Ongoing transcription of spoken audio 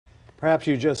Perhaps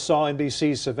you just saw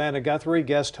NBC's Savannah Guthrie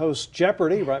guest host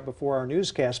Jeopardy right before our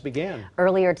newscast began.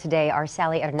 Earlier today, our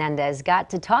Sally Hernandez got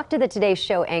to talk to the Today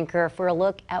Show anchor for a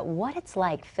look at what it's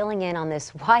like filling in on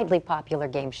this widely popular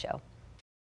game show.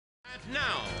 And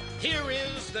now, here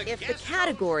is if the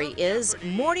category is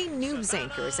morning news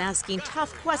anchors asking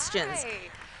tough questions,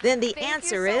 then the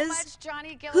answer is,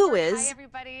 who is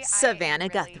Savannah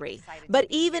Guthrie? But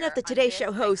even if the Today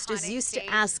Show host is used to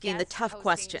asking the tough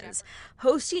questions,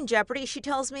 hosting Jeopardy, she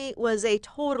tells me, was a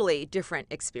totally different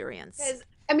experience.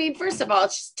 I mean, first of all,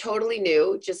 it's just totally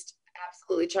new, just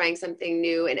absolutely trying something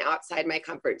new and outside my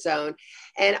comfort zone.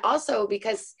 And also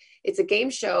because it's a game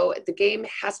show, the game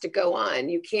has to go on.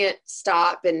 You can't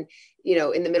stop and,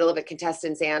 in the middle of a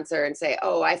contestant's answer and say,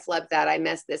 oh, I flubbed that, I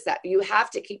messed this up. You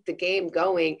have to keep the game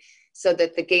going so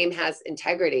that the game has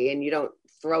integrity and you don't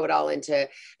throw it all into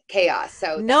chaos.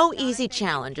 So no easy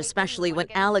challenge, especially when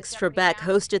Alex Trebek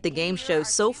hosted the game show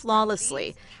so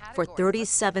flawlessly for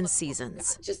 37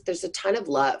 seasons. Just there's a ton of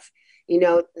love.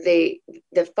 The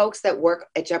folks that work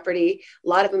at Jeopardy, a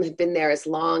lot of them have been there as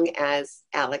long as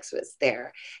Alex was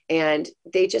there, and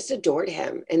they just adored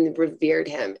him and revered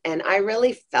him. And I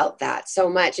really felt that so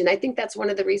much. And I think that's one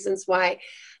of the reasons why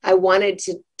I wanted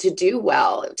to do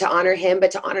well, to honor him,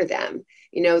 but to honor them.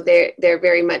 They're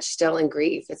very much still in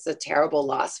grief. It's a terrible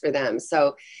loss for them.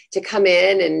 So to come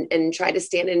in and try to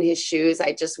stand in his shoes,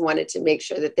 I just wanted to make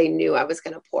sure that they knew I was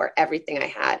going to pour everything I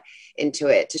had into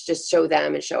it to just show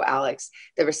them and show Alex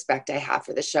the respect I have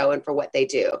for the show and for what they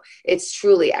do. It's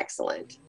truly excellent.